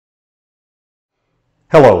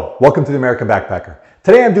Hello, welcome to the American Backpacker.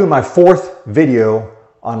 Today I'm doing my fourth video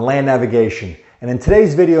on land navigation, and in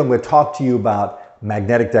today's video I'm going to talk to you about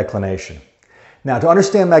magnetic declination. Now, to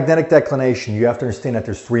understand magnetic declination, you have to understand that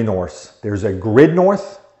there's three norths. There's a grid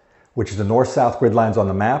north, which is the north-south grid lines on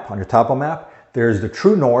the map, on your topo map. There's the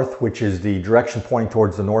true north, which is the direction pointing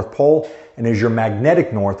towards the North Pole, and there's your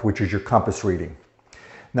magnetic north, which is your compass reading.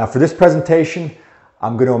 Now, for this presentation,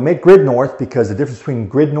 I'm going to omit grid north because the difference between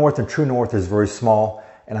grid north and true north is very small,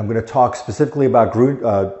 and I'm going to talk specifically about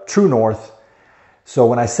true north. So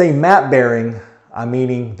when I say map bearing, I'm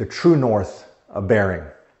meaning the true north bearing.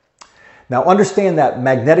 Now understand that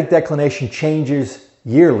magnetic declination changes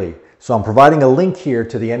yearly. So I'm providing a link here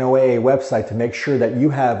to the NOAA website to make sure that you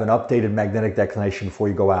have an updated magnetic declination before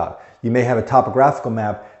you go out. You may have a topographical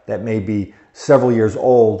map that may be several years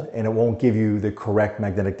old and it won't give you the correct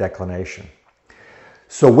magnetic declination.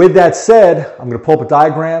 So with that said, I'm going to pull up a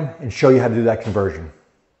diagram and show you how to do that conversion.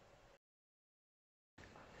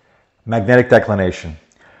 Magnetic declination.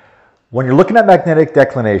 When you're looking at magnetic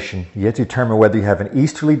declination, you have to determine whether you have an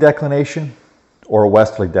easterly declination or a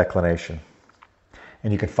westerly declination.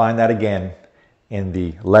 And you can find that again in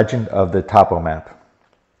the legend of the topo map.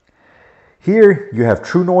 Here you have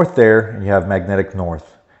true north there and you have magnetic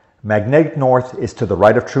north. Magnetic north is to the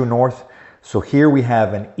right of true north. So here we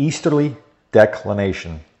have an easterly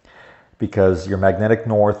declination because your magnetic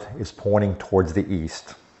north is pointing towards the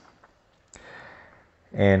east.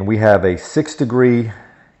 And we have a 6-degree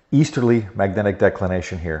easterly magnetic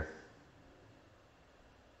declination here.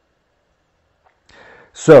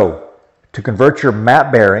 So to convert your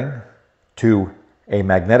map bearing to a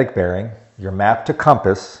magnetic bearing, your map to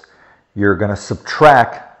compass, you're going to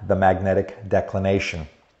subtract the magnetic declination.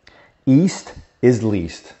 East is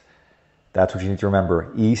least. That's what you need to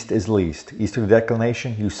remember. East is least. Easterly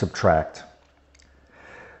declination, you subtract.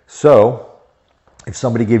 So if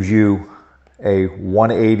somebody gives you a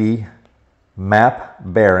 180 map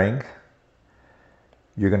bearing,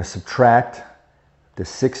 you're going to subtract the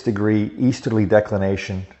 6-degree easterly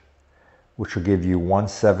declination, which will give you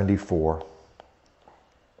 174.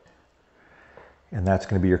 And that's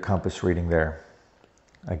going to be your compass reading there.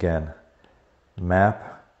 Again,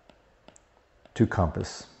 map to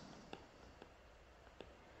compass.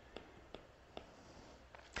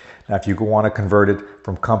 Now, if you want to convert it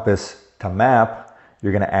from compass to map,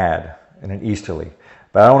 you're going to add in an easterly.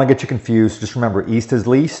 But I don't want to get you confused. Just remember, east is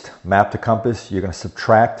least, map to compass, you're going to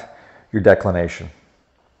subtract your declination.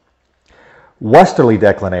 Westerly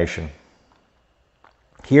declination.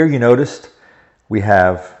 Here you noticed we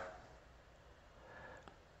have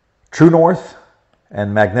true north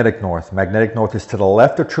and magnetic north. Magnetic north is to the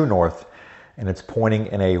left of true north and it's pointing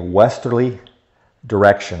in a westerly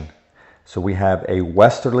direction. So we have a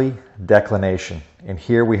westerly declination, and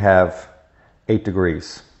here we have 8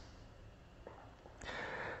 degrees.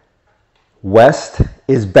 West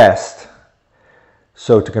is best.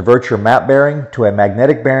 So to convert your map bearing to a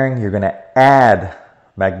magnetic bearing, you're going to add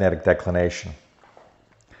magnetic declination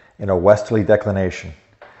in a westerly declination.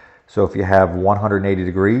 So if you have 180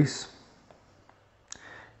 degrees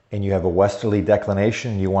and you have a westerly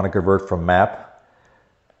declination, you want to convert from map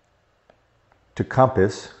to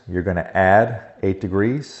compass, you're going to add 8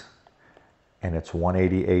 degrees, and it's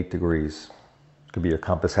 188 degrees. It could be your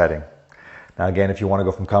compass heading. Now again, if you want to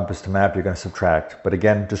go from compass to map, you're going to subtract. But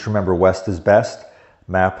again, just remember, west is best,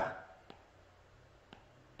 map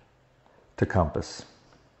to compass.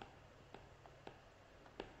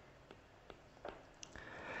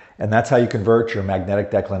 And that's how you convert your magnetic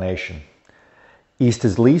declination. East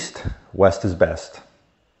is least, west is best.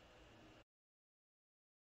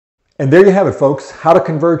 And there you have it, folks, how to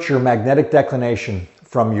convert your magnetic declination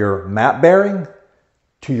from your map bearing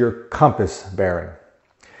to your compass bearing.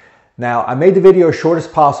 Now, I made the video as short as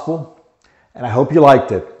possible, and I hope you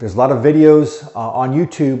liked it. There's a lot of videos on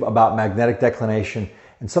YouTube about magnetic declination,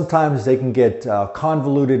 and sometimes they can get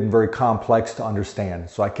convoluted and very complex to understand,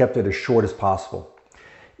 so I kept it as short as possible.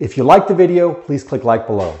 If you liked the video, please click like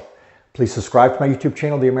below. Please subscribe to my YouTube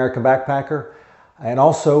channel, The American Backpacker. And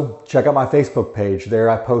also check out my Facebook page. There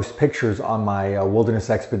I post pictures on my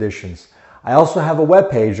wilderness expeditions. I also have a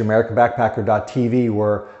webpage, theamericanbackpacker.tv,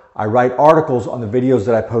 where I write articles on the videos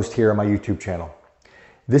that I post here on my YouTube channel.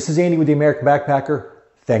 This is Andy with The American Backpacker.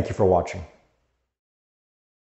 Thank you for watching.